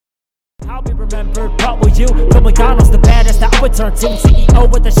I'll be remembered, but will you? Bill McDonald's the baddest that I would turn to.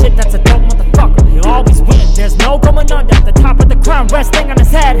 CEO with the shit that's a dope motherfucker. He'll always win, there's no going under. The top of the crown resting on his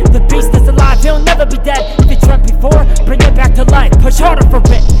head. The beast is alive, he'll never be dead. If you dreamt before, bring it back to life. Push harder for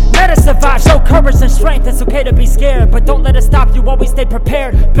it, let us survive. Show courage and strength, it's okay to be scared, but don't let it stop you, always stay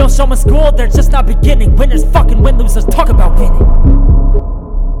prepared. Bill Showman School, they're just not beginning. Winners fucking win, losers talk about winning.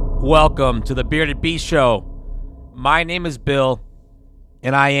 Welcome to the Bearded Beast Show. My name is Bill,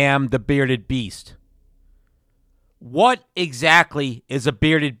 and I am the Bearded Beast. What exactly is a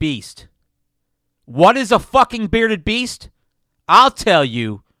bearded beast? What is a fucking bearded beast? I'll tell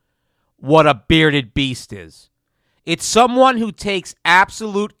you what a bearded beast is. It's someone who takes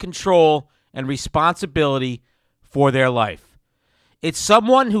absolute control and responsibility for their life. It's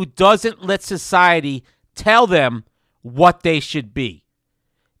someone who doesn't let society tell them what they should be.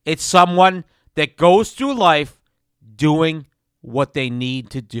 It's someone that goes through life doing what they need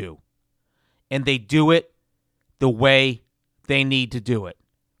to do. And they do it the way they need to do it.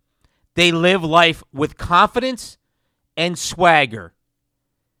 They live life with confidence and swagger.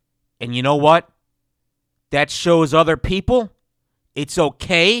 And you know what? That shows other people it's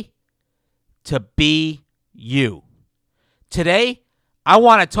okay to be you. Today, I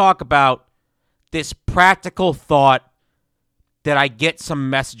want to talk about this practical thought that I get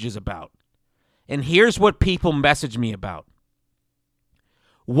some messages about. And here's what people message me about.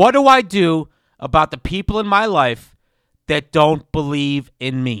 What do I do about the people in my life that don't believe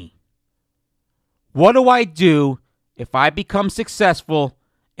in me? What do I do if I become successful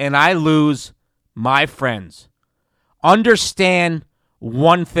and I lose my friends? Understand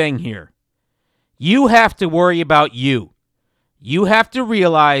one thing here. You have to worry about you. You have to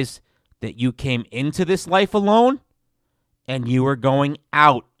realize that you came into this life alone and you are going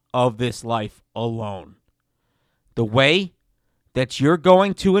out of this life alone. The way that you're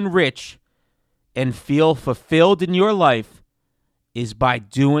going to enrich and feel fulfilled in your life is by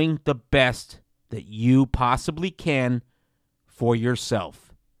doing the best that you possibly can for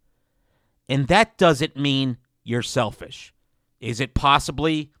yourself. And that doesn't mean you're selfish. Is it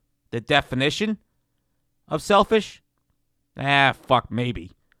possibly the definition of selfish? Fuck,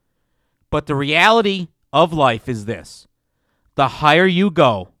 maybe. But the reality of life is this. The higher you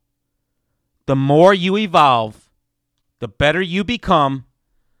go, the more you evolve, the better you become,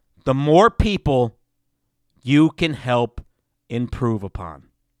 the more people you can help improve upon.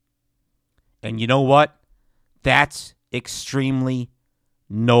 And you know what? That's extremely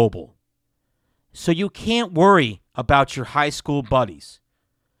noble. So you can't worry about your high school buddies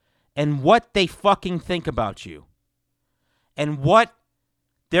and what they fucking think about you and what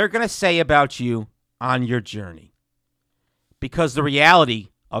they're going to say about you on your journey. Because the reality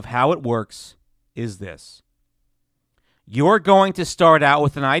of how it works is this. You're going to start out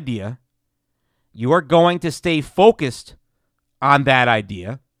with an idea. You are going to stay focused on that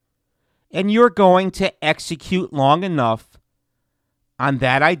idea. And you're going to execute long enough on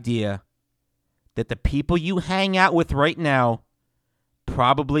that idea that the people you hang out with right now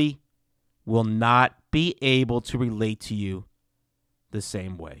probably will not be able to relate to you the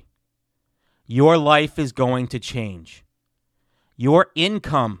same way. Your life is going to change. Your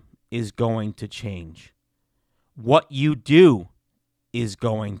income is going to change. What you do is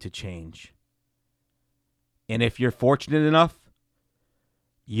going to change. And if you're fortunate enough,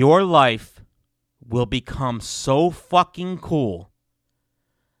 your life will become so fucking cool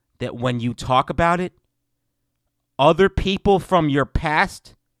that when you talk about it, other people from your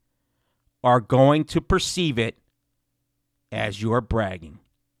past are going to perceive it as you're bragging.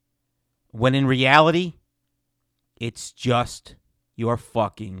 When in reality, it's just your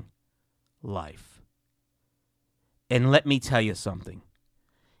fucking life. And let me tell you something.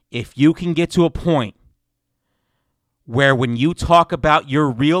 If you can get to a point where when you talk about your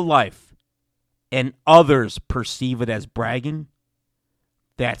real life and others perceive it as bragging,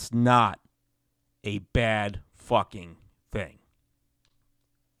 that's not a bad fucking thing.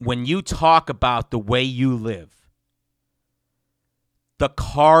 When you talk about the way you live, the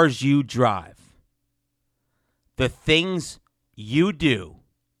cars you drive, the things you do,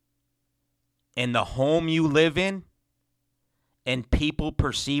 and the home you live in, and people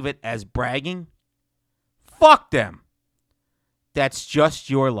perceive it as bragging, fuck them. That's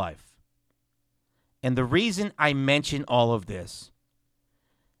just your life. And the reason I mention all of this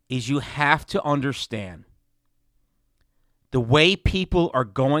is you have to understand the way people are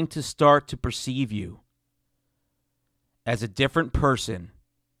going to start to perceive you as a different person,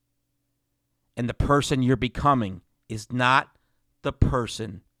 and the person you're becoming is not the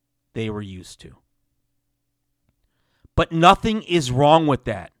person they were used to. But nothing is wrong with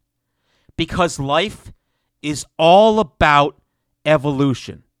that, because life is all about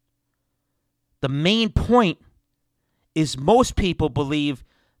evolution. The main point is most people believe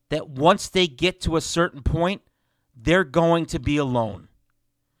that once they get to a certain point, they're going to be alone.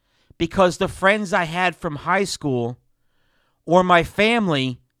 Because the friends I had from high school or my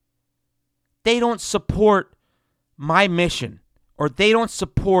family, they don't support my mission, or they don't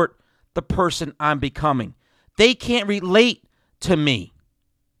support the person I'm becoming. They can't relate to me.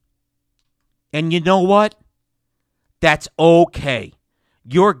 And you know what? That's okay.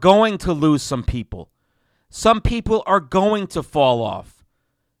 You're going to lose some people. Some people are going to fall off.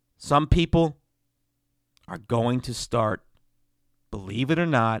 Some people are going to start, believe it or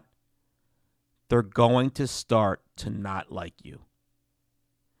not, they're going to start to not like you.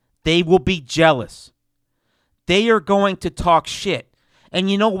 They will be jealous. They are going to talk shit.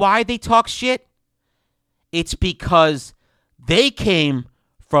 And you know why they talk shit? It's because they came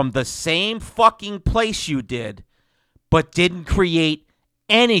from the same fucking place you did, but didn't create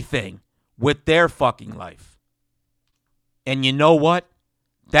anything with their fucking life. And you know what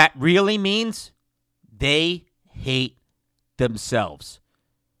that really means? They hate themselves.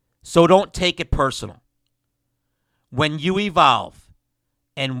 So don't take it personal. When you evolve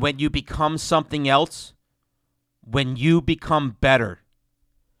and when you become something else, when you become better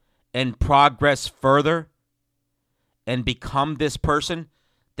and progress further and become this person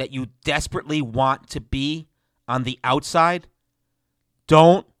that you desperately want to be on the outside,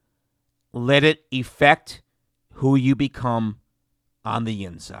 don't let it affect who you become on the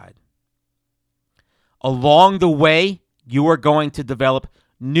inside. Along the way, you are going to develop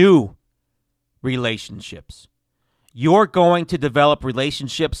new relationships. You're going to develop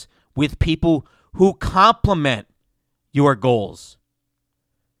relationships with people who complement your goals.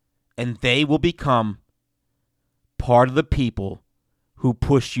 And they will become part of the people who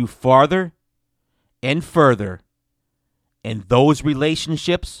push you farther and further. And those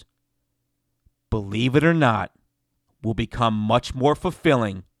relationships, believe it or not, will become much more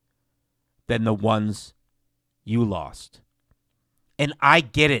fulfilling than the ones you lost. And I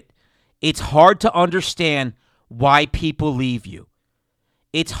get it. It's hard to understand why people leave you.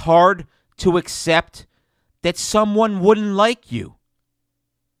 It's hard to accept that someone wouldn't like you.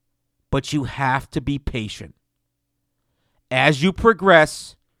 But you have to be patient. As you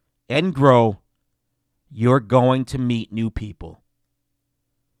progress and grow, you're going to meet new people.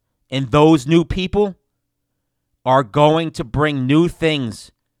 And those new people are going to bring new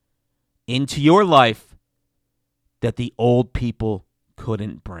things into your life that the old people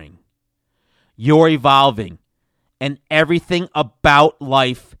couldn't bring. You're evolving, and everything about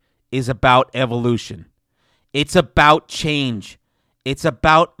life is about evolution. It's about change. It's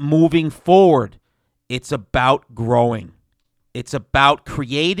about moving forward. It's about growing. It's about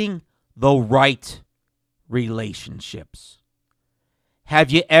creating the right relationships.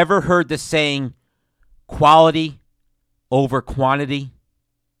 Have you ever heard the saying, quality over quantity?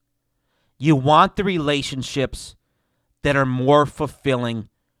 You want the relationships that are more fulfilling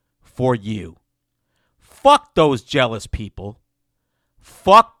for you. Fuck those jealous people.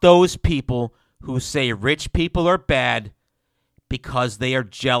 Fuck those people who say rich people are bad because they are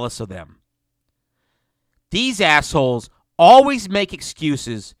jealous of them. These assholes always make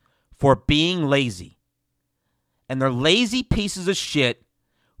excuses for being lazy. And they're lazy pieces of shit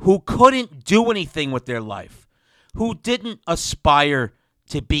who couldn't do anything with their life, who didn't aspire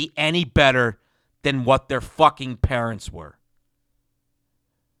to be any better than what their fucking parents were.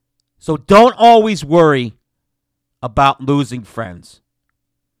 So don't always worry about losing friends.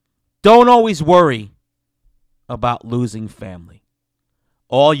 Don't always worry about losing family.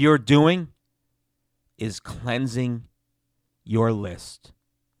 All you're doing is cleansing your list.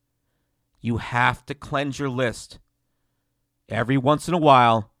 You have to cleanse your list every once in a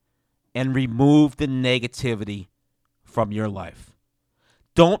while and remove the negativity from your life.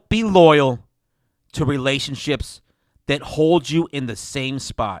 Don't be loyal to relationships that hold you in the same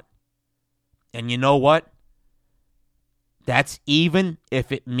spot. And you know what? That's even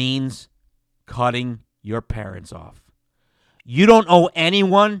if it means cutting your parents off. You don't owe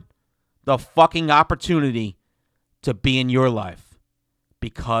anyone the fucking opportunity to be in your life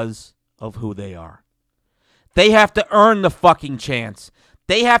because of who they are. They have to earn the fucking chance.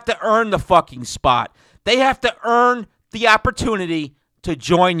 They have to earn the fucking spot. They have to earn the opportunity to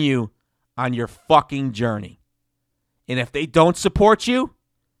join you on your fucking journey. And if they don't support you,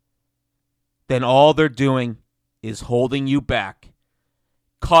 then all they're doing is holding you back.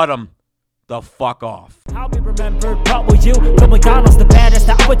 Cut them the fuck off. I'll be remembered, what will you? Bill McDonald's the baddest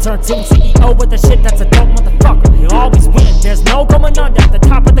that I would turn to. CEO with the shit that's a dope motherfucker. He'll always win, there's no going under. The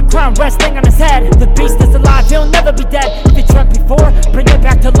top of the crown, resting on head. The beast is alive, he'll never be dead. If you dreamt before, bring it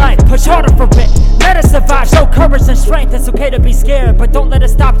back to life. Push harder for it, let us survive. Show courage and strength, it's okay to be scared, but don't let it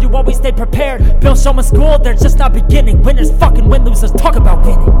stop you, always stay prepared. Build someone's school, they're just not beginning. Winners fucking win, losers talk about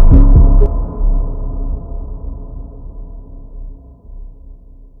winning.